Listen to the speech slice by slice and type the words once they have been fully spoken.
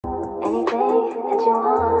anything that you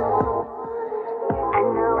want. I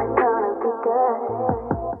know it's gonna be good.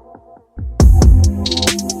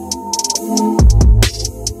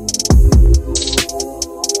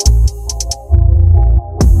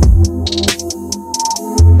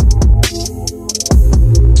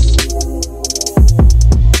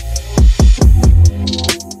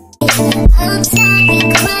 I'm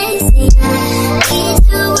talking crazy. Can't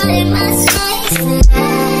do what it must face.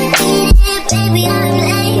 Yeah, baby, I'm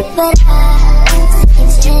late, but I can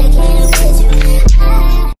check in with you.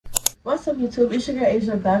 What's up, YouTube? It's your girl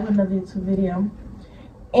Asia back with another YouTube video,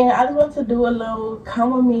 and I just want to do a little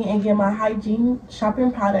come with me and get my hygiene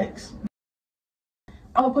shopping products.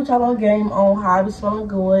 I'm gonna put y'all on game on how I be smelling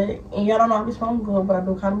good, and y'all don't know I be smelling good, but I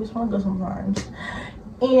do kind of be smelling good sometimes.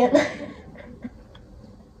 And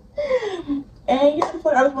and yeah, so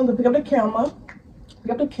I just wanted to pick up the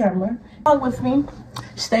camera. Along with me,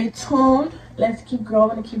 stay tuned. Let's keep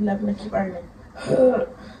growing and keep loving and keep earning. Y'all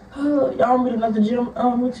want me to another gym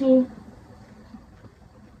routine?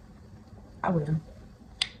 I will.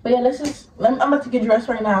 But yeah, I'm about to get dressed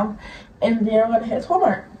right now, and then I'm gonna head to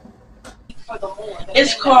Walmart.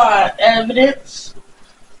 It's called Evidence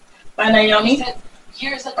by Naomi.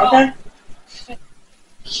 Years ago, Okay.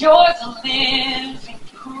 you're the living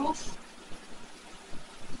proof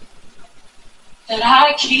that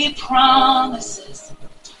I keep promises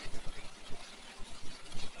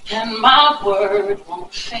and my word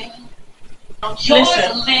won't fail. You're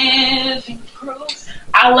the living proof.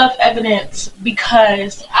 I love Evidence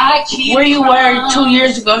because I keep where you were 2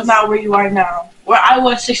 years ago is not where you are now. Where I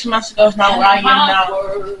was 6 months ago is not where I am now.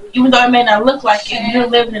 Even though it may not look like it, you're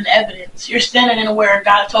living in evidence. You're standing in where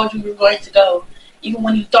God told you were going to go, even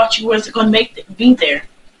when you thought you wasn't going to be there.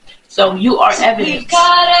 So you are evidence.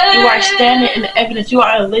 You are standing in the evidence. You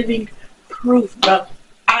are a living proof, bro.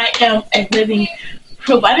 I am a living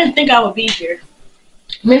proof. I didn't think I would be here.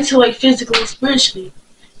 Mentally, physically, spiritually.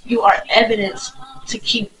 You are evidence to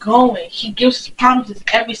keep going. He gives us promises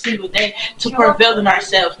every single day to prevail in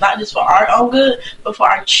ourselves, not just for our own good, but for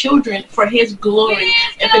our children, for His glory,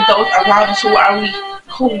 and for those around us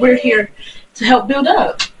who we're here to help build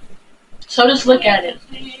up. So just look at it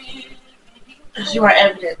as you are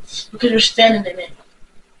evidence, because you're standing in it.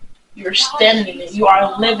 You're standing in it. You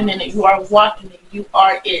are living in it. You are walking in it. You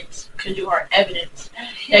are it, because you are evidence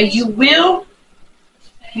that you will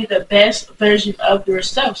be the best version of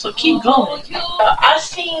yourself. So keep going. I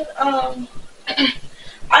seen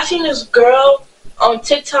this girl on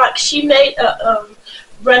TikTok. She made a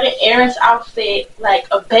running errands outfit, like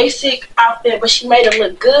a basic outfit, but she made it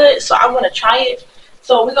look good. So I want to try it.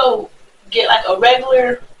 So we go get like a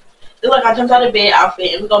regular, look, I jumped out of bed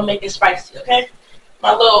outfit, and we're gonna make it spicy. Okay,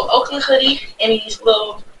 my little Oakland hoodie and these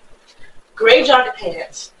little gray jogger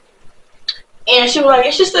pants. And she was like,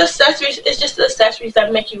 it's just the accessories. It's just the accessories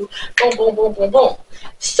that make you boom, boom, boom, boom, boom.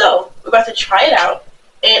 So we're about to try it out.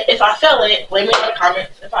 And if I fail it, let me know in the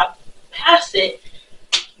comments. If I pass it,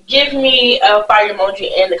 give me a fire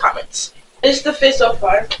emoji in the comments. This is the fit so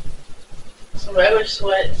far. Some regular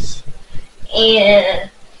sweats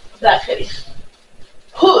and black hoodie.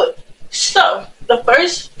 Hood. So the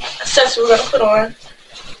first accessory we're gonna put on.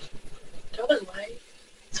 That was light.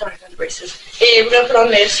 Sorry, I got the braces. And we're gonna put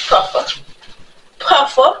on this puffer.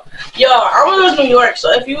 Y'all, I want to go to New York,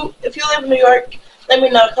 so if you live in New York, let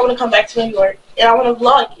me know. I want to come back to New York, and I want to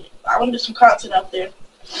vlog it. I want to do some content out there.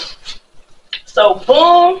 So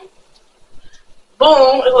boom,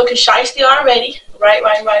 boom, it's looking shiesty already. Right.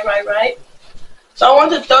 So I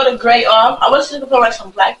want to throw the gray off. I was just gonna put like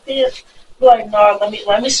some black pants. But like, no,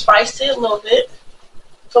 let me spice it a little bit.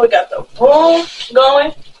 So we got the boom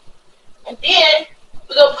going, and then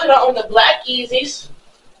we're gonna put on the black Yeezys.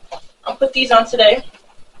 I'll put these on today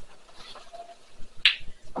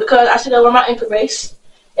because I should wear my ankle brace.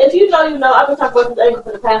 If you know, you know. I've been talking about this ankle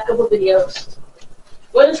for the past couple of videos.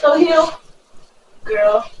 When it's gonna heal,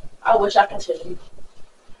 girl, I wish I could tell you.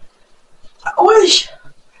 I wish.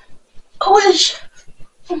 I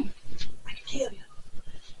can tell you.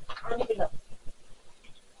 I don't even know.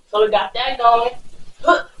 So we got that going.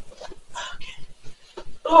 Okay.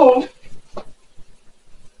 Boom.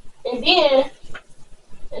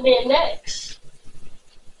 And then next,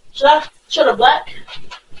 should I show the black?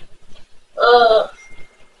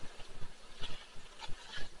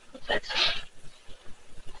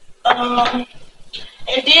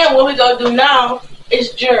 And then what we gonna do now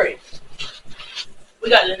is jewelry. We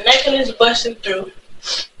got the necklace busting through.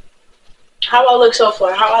 How I look so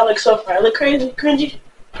far? I look crazy, cringy.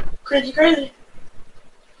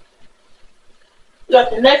 We got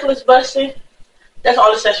the necklace busting. That's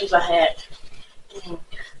all the accessories I had.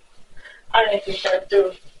 I didn't think that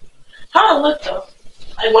through. How I look though?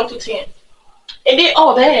 Like 1 through 10. And then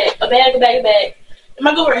oh, a bag. Am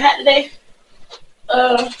I gonna wear a hat today?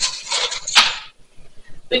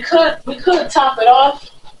 We could top it off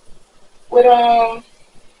with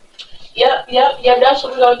Yep. That's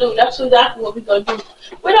what we're gonna do. That's exactly what we're gonna do.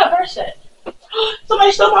 Where that purse at?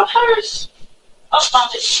 Somebody stole my purse. Oh, found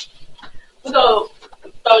it. We go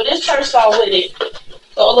throw this purse on with it.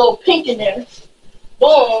 Throw a little pink in there.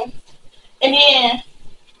 Boom. And then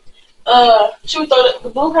should we throw the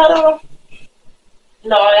blue hat on?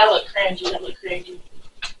 No, that look cringy.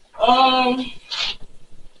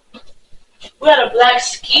 We got a black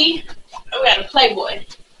ski. And we got a Playboy.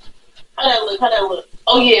 How that look?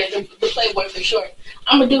 Oh yeah, the Playboy for sure.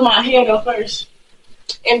 I'm gonna do my hair though first,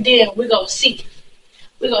 and then we're gonna see.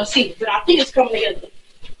 But I think it's coming together.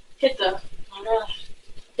 Hit the,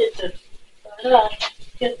 oh,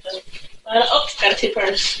 gotta tip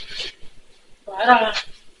first.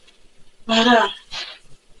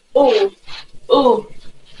 Ooh.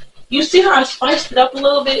 You see how I spiced it up a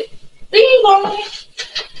little bit? Bing bong.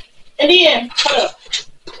 And then, hold up.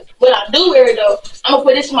 When I do wear it though, I'm gonna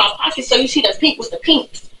put this in my pocket so you see the pink with the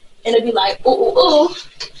pink. And it'll be like, ooh.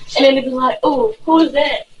 And then it'll be like, ooh, who is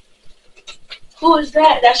that? Who is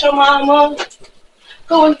that? That's your mama.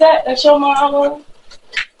 Who is that? That's your mama.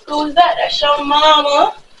 Who is that? That's your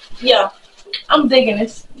mama. Yeah, I'm digging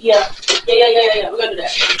this. Yeah. We're gonna do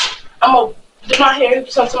that. I'm gonna do my hair,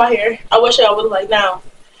 do something to my hair. I wish I would like now,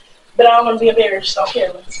 but I don't want to be embarrassed. So I'm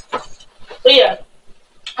careless. But yeah,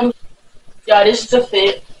 y'all, this is the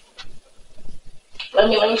fit. Let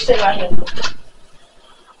me stay right here.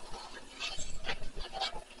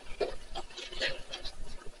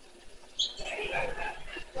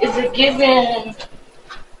 Is it giving?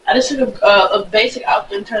 This is a basic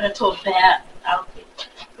outfit and turn into a bad outfit.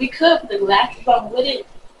 We could put the glasses on with it.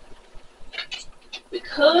 We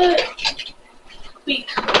could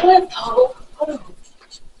though. Hold on.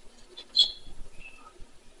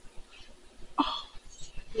 Oh,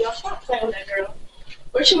 y'all stop playing with that girl.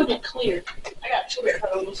 Where she would get clear. I got 2 hair.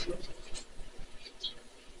 Hold on,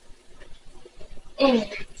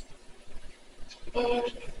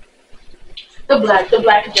 The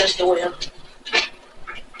black is just the way. Hold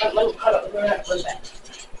on, we're not going back.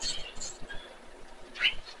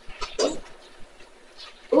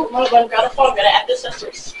 Ooh, my brother got a phone. Gotta add the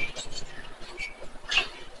accessories.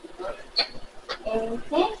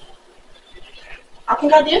 I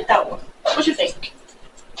think I did that one. What you think?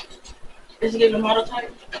 Is it giving a model type?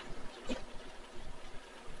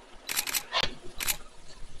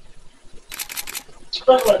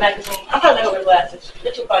 I'm probably not gonna wear glasses.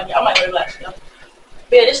 They're too funny. I might wear glasses though.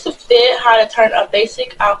 But yeah, this is the fit, how to turn a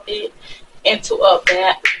basic outfit into a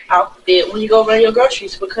bad outfit when you go run your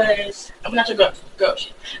groceries, because I'm not your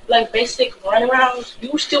groceries. Like basic run arounds,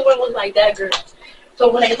 you still won't look like that girl. So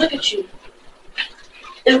when they look at you,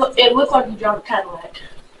 it looks like you drive a Cadillac.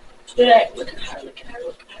 Look at her.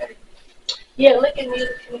 Yeah, look at me.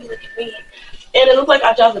 And it looks like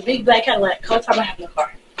I drive a big black Cadillac all the time I have no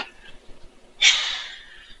car.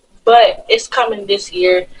 But it's coming this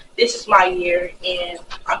year. This is my year, and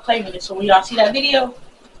I'm claiming it. So when y'all see that video,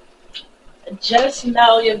 just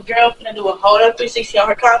know your girl finna do a whole other 360 on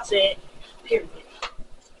her content. Period.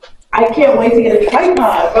 I can't wait to get a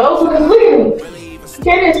tripod, bro. Because look at me.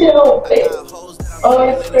 Get this shit on face. Oh,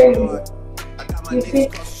 it's crazy. You see?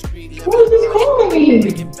 Who is this calling me?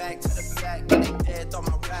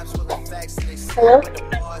 Hello?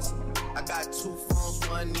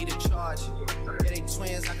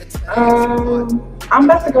 I'm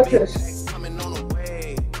about to go to the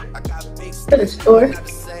store.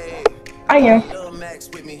 I am.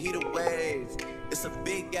 It's a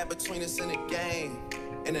big gap between us in the game.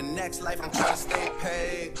 In the next life, I'm trying to stay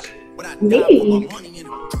paid. Me?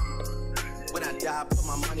 When I die, put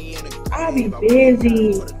my money in the I'll be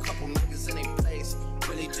busy. Put a couple niggas in their place.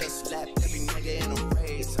 Really just slap every nigga in a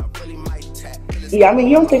race. I really might tap. Yeah, I mean,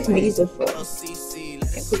 you don't fix me either, so.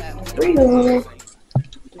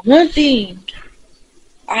 One thing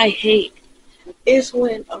I hate is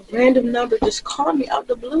when a random number just call me out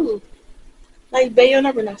the blue. Like, babe, your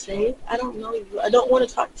number not saved. I don't know you. I don't want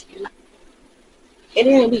to talk to you. And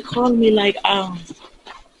then be calling me like I'm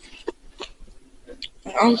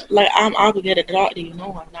obligated to talk to you.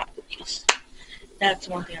 No, I'm not. That's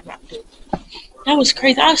one thing I'm not doing. That was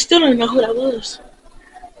crazy. I still don't know who that was.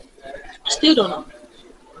 I still don't know.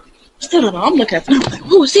 I'm looking at it. I'm like,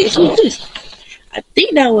 who is this? Who is this? I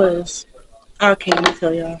think that was. Okay, let me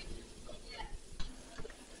tell y'all.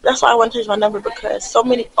 That's why I want to change my number, because so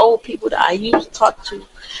many old people that I used to talk to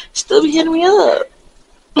still be hitting me up.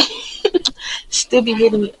 still be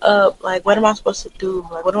hitting me up. Like, what am I supposed to do?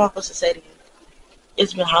 Like, what am I supposed to say to you?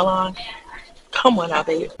 It's been how long? Come on now,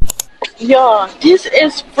 babe. Y'all, this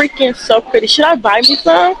is freaking so pretty. Should I buy me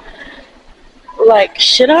some? Like,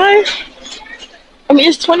 should I? I mean,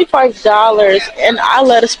 it's $25, and I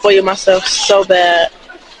let it spoil myself so bad.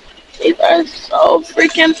 These are so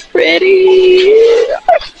freaking pretty.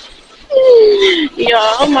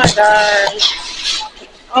 Y'all, oh my gosh.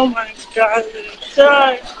 Oh my god. Should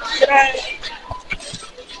I?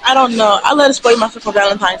 I don't know. I let it spoil myself for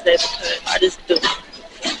Valentine's Day because I just do.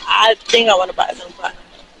 I think I want to buy them, but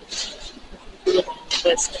I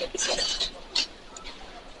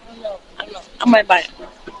don't know. I might buy it.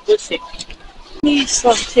 We'll see. Need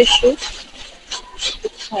some tissue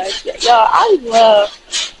because y'all, I love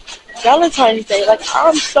Valentine's Day. Like,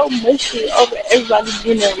 I'm so mushy over everybody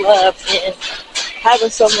being in love and having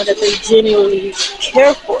someone that they genuinely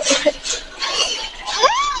care for.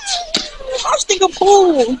 I think of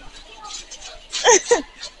pool.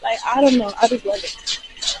 Like, I don't know. I just love it.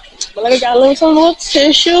 But like, I got a little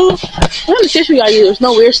tissue. What kind of tissue y'all use?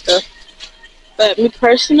 No weird stuff. But me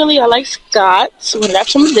personally, I like Scott. So we're gonna grab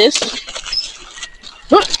some of this.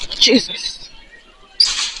 Oh, Jesus.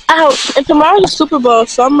 Ouch. And tomorrow's the Super Bowl,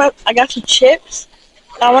 so I got some chips.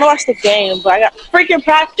 And I want to watch the game, but I got freaking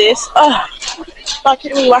practice. Ugh. So I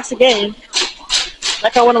can't really watch the game.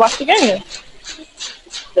 Like, I want to watch the game.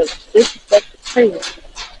 This is crazy.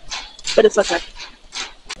 But it's okay.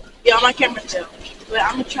 Yeah, my camera's down. But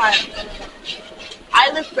I'm going to try it.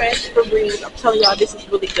 Island Fresh for Breeze. I'm telling y'all, this is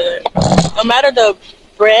really good. No matter the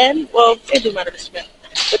brand, well, it do matter the smell.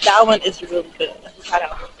 But that one is really good. Let's try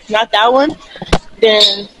that one. Not that one,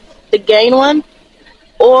 then the Gain one.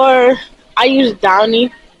 Or I use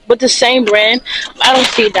Downy, but the same brand. I don't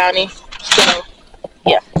see Downy. So,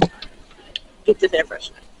 yeah. Get this air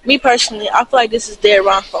freshener. Me personally, I feel like this is dead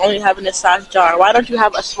wrong for only having this size jar. Why don't you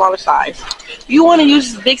have a smaller size? You want to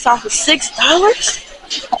use this big size for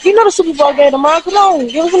 $6? You know the Super Bowl game tomorrow. Come on,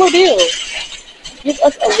 give us a little deal. Give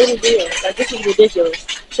us a little deal. Like, this is ridiculous.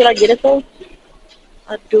 Should I get it though?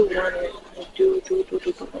 I do want it. I do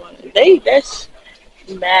want it. That's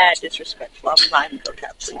mad disrespectful. I'm not even gonna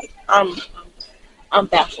cap to you. I'm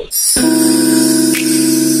baffled.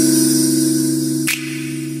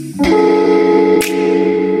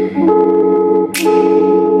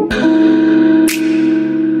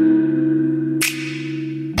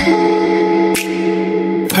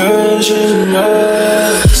 Persian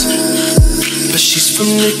rose, but she's from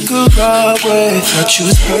Nicaragua. Thought you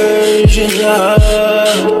was Persian love.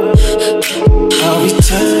 Are we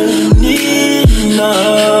turning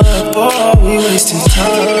up or are we wasting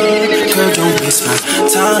time? Girl, don't waste my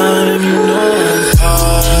time. You know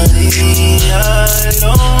party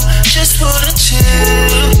alone. Just wanna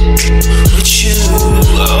chill with you.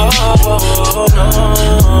 Oh no,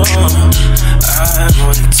 I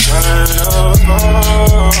wanna turn up on.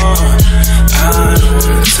 I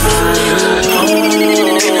wanna turn on.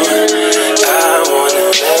 I wanna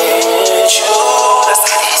make you. Let's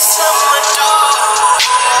get someone do.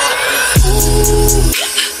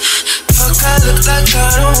 Fuck, I look like I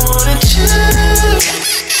don't wanna chill.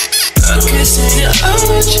 I'm kissing you, I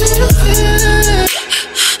want you to feel it.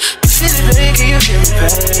 Feel it, baby, can you feel it,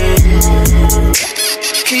 baby?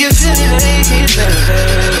 Can you feel it, baby, can you feel it,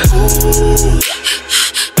 baby? Ooh.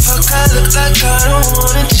 Fuck, I look like I don't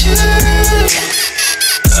wanna chill.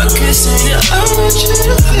 I'm kissing you, I want you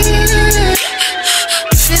to feel it.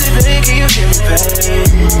 Feel it, baby, can you feel it, baby?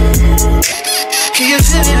 Can you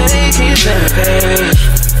feel it, baby, can you feel it, baby?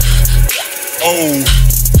 Oh.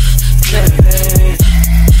 Baby, baby.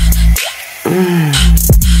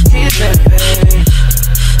 Can you feel it, baby?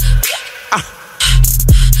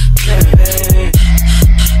 Baby, baby.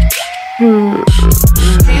 Can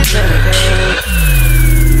you feel it, baby?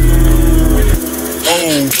 Oh.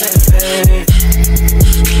 Baby,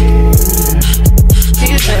 can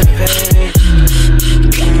you feel it, baby?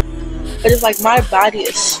 But it's like my body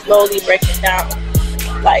is slowly breaking down.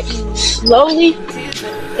 Like, slowly.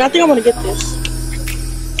 And I think I'm gonna get this.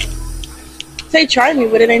 Say try me,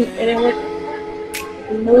 but it ain't work.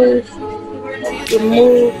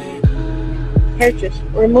 Remove, purchase.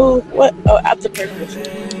 Remove what? Oh, after purchase.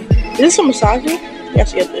 Is this a massager?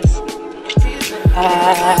 Yes, get this.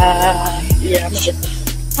 Yeah, I'm gonna get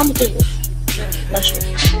this. I'm gonna do this. Not sure.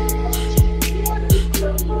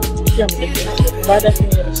 Yeah, I'm gonna get this. But I definitely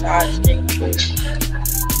need a massage thing.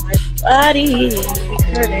 My body is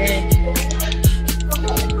hurting.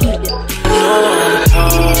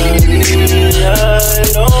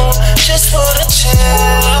 Just wanna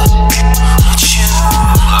chill with you.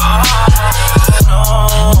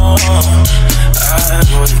 I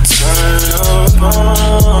wanna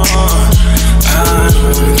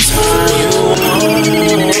turn you on.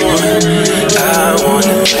 I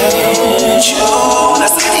wanna let you.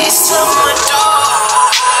 That's the piece of my door.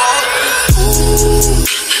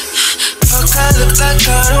 Fuck, I look like I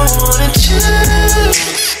don't wanna chill.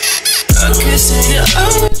 I'm kissing your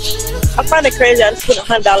eyes. I find it crazy. I just spent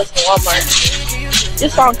 $100 in Walmart.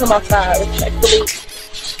 This song come outside. Respectfully,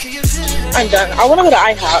 I'm done. I want to go to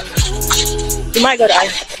IHOP. You might go to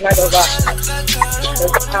IHOP. You might go buy.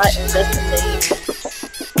 Because I am definitely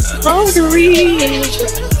hungry.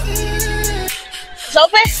 It's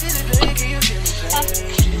open?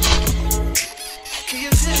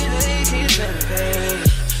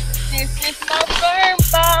 This is my firm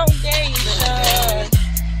foundation.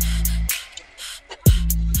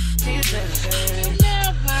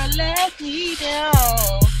 Never let me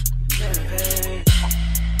down.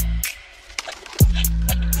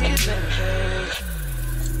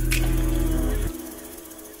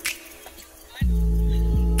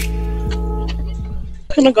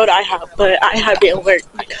 I'm gonna go to IHOP, but IHOP didn't work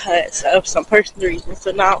because of some personal reasons.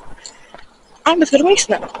 So now I'm just gonna waste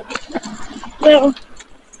now. Well,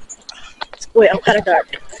 wait, I'm kind of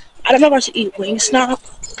dark. I don't know if I should eat Wingstop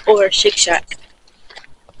or Shake Shack.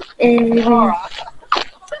 I'm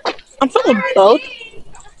feeling both,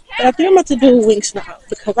 but I think I'm about to do Wingstop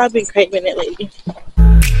because I've been craving it lately.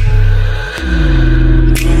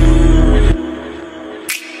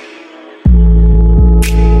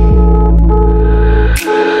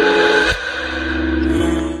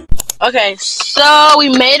 Okay, so we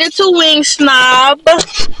made it to Wingstop.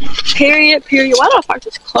 Period. Why do I park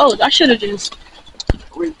this closed? I should have just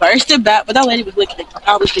reversed it back, but that lady was looking at me.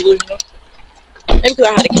 I was delusional. Maybe because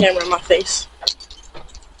I had a camera in my face.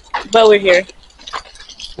 But we're here.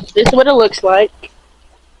 This is what it looks like.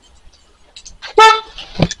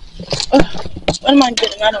 What am I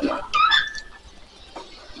getting? I don't know.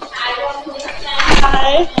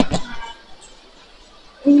 Hi.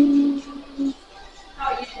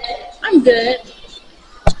 I'm good.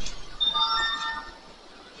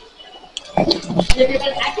 I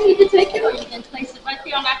can either take it or you can place it right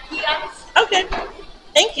there on our kiosk. Okay.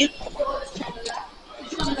 Thank you.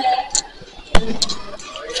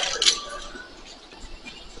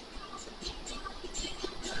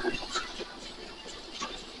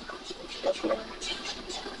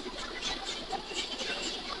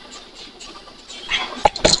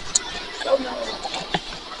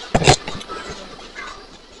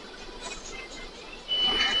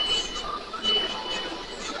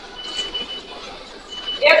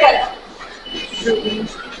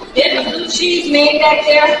 There's blue cheese made back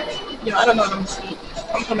there. Yo, I don't know what I'm saying.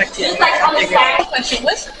 I'm coming back to you. It's like on the side. Question: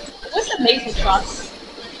 What's amazing sauce?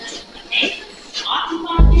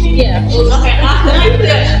 Yeah. Okay.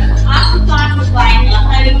 Awesome sauce is like a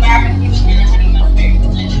honey barbecue and a honey mustard.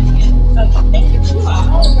 Okay, thank you.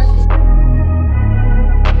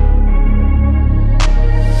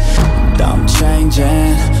 I'm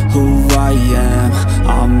changing who I am.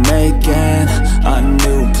 I'm making a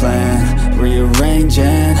new plan,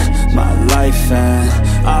 rearranging my life, and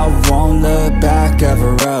I won't look back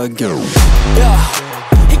ever again. Yeah,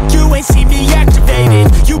 you ain't see me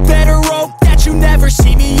activated. You better hope that you never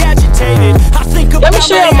see me agitated. I think about Let me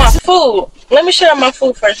show you my food. Let me show you my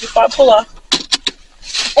food first before I pull off.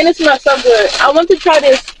 And it smells so good. I want to try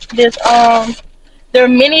their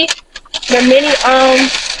mini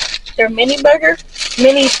burger,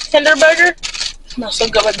 mini tender burger. It smells so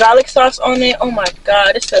good with garlic sauce on it. Oh my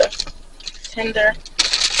god, it's a tender.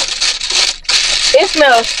 It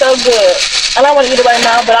smells so good. And I want to eat it right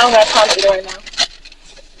now, but I don't have time to eat it right now.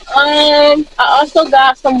 I also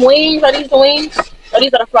got some wings. Are these the wings? Oh,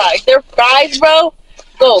 these are the fries. They're fries, bro.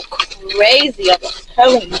 Go crazy, I'm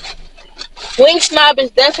telling you. Wingstop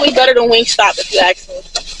is definitely better than Wingstop, if you ask me.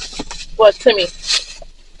 Well, to me,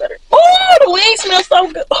 better. Oh, the wings smell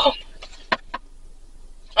so good. Oh.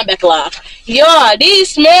 I'm back alive. Yeah,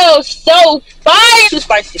 these smell so fire. Too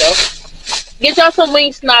spicy though. Get y'all some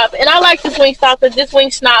Wingstop, and I like this Wingstop because this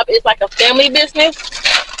Wingstop is like a family business.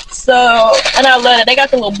 So, and I love it. They got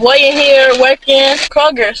the little boy in here working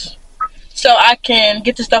Kroger's, so I can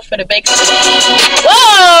get the stuff for the bakery.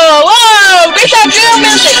 Whoa, whoa, this that real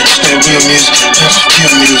music.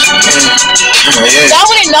 Y'all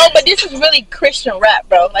wouldn't know, but this is really Christian rap,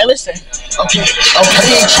 bro. Like, listen. Okay,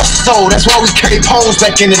 so that's why we carry poles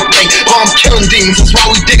back in the day. I'm killing demons, that's why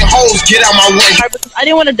we digging holes, get out my way. I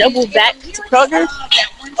didn't want to double back to Kroger.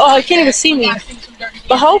 Oh, you can't even see me.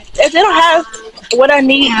 But hope if they don't have what I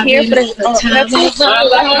need here for the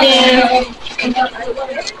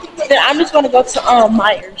then I'm just gonna go to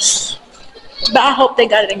Myers. But I hope they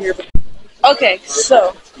got it in here. Okay,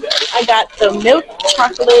 so I got the milk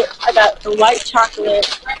chocolate, I got the white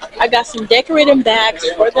chocolate, I got some decorating bags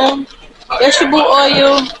for them, vegetable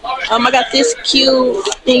oil, I got this cute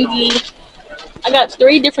thingy, I got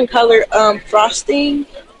 3 different color frosting,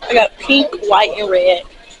 I got pink, white, and red,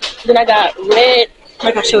 then I got red,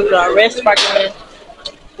 like I showed you, red sparkling,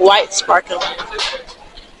 white sparkling,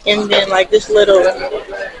 and then like this little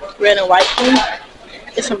red and white thing.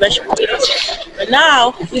 Get some vegetables. But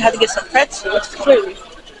now we have to get some pretzels, clearly.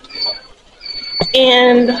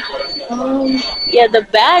 And yeah, the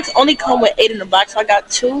bags only come with 8 in the box, so I got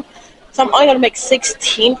 2. So I'm only gonna make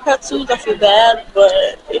 16 pretzels. I feel bad, but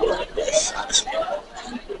it is like this.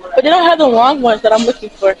 But they don't have the long ones that I'm looking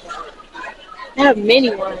for. They have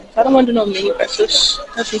mini ones. I don't want to do no mini pretzels.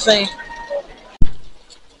 That's insane.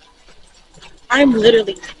 I'm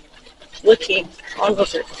literally looking all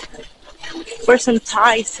over for some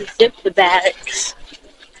ties to zip the bags,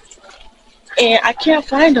 and I can't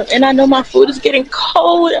find them. And I know my food is getting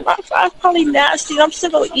cold, and my fries probably nasty. I'm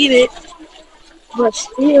still gonna eat it, but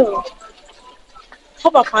still,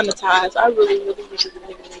 hope I find the ties. I really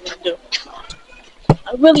do.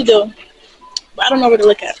 I really do, but I don't know where to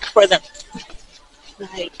look at for them.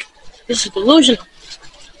 Like, this is delusional.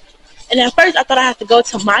 And at first, I thought I had to go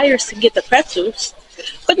to Myers to get the pretzels,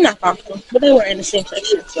 but then I found them. But they were in the same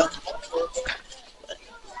section, so.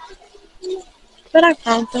 But I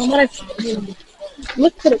found them.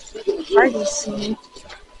 Look at the party scene.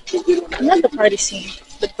 Not the party scene.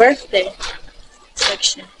 The birthday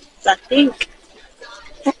section. I think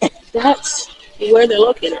that's where they're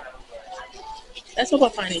located. Let's hope I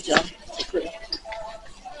find it, y'all.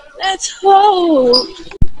 Let's hope.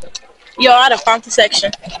 Yo, I done found the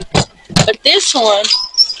section. But this one,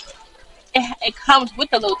 it comes with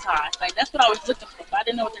the little ties. Like, that's what I was looking for, but I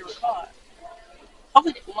didn't know what they were called.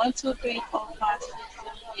 Hopefully, 1, 2, 3, 4, 5, 6,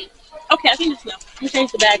 7, 8. Okay, I think it's enough. Let me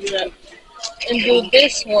change the bags up and do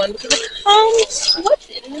this one because it comes with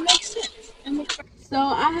it and it makes sense. So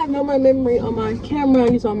I have no more memory on my camera. I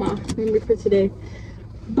use all my memory for today.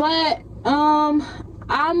 But I'm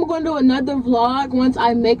gonna do another vlog once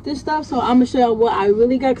I make this stuff. So I'm gonna show you what I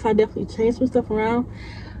really got because I definitely changed some stuff around.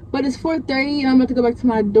 But it's 4:30 and I'm about to go back to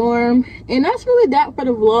my dorm. And that's really that for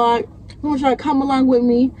the vlog. I want y'all to come along with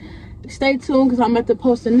me. Stay tuned because I'm about to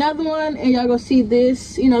post another one. And y'all go see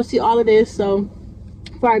this, you know, see all of this. So,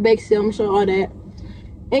 before I bake sale, I'm going to show you all that.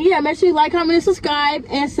 And yeah, make sure you like, comment, and subscribe.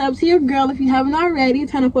 And sub to your girl if you haven't already.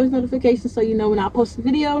 Turn on post notifications so you know when I post a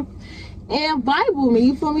video. And vibe with me,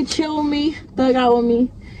 you feel me? Chill with me. Thug out with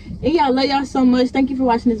me. And yeah, I love y'all so much. Thank you for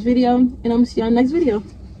watching this video. And I'm going to see you on the next video.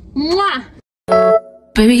 Mwah!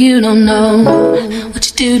 Baby, you don't know what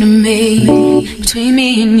you do to me. Between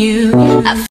me and you,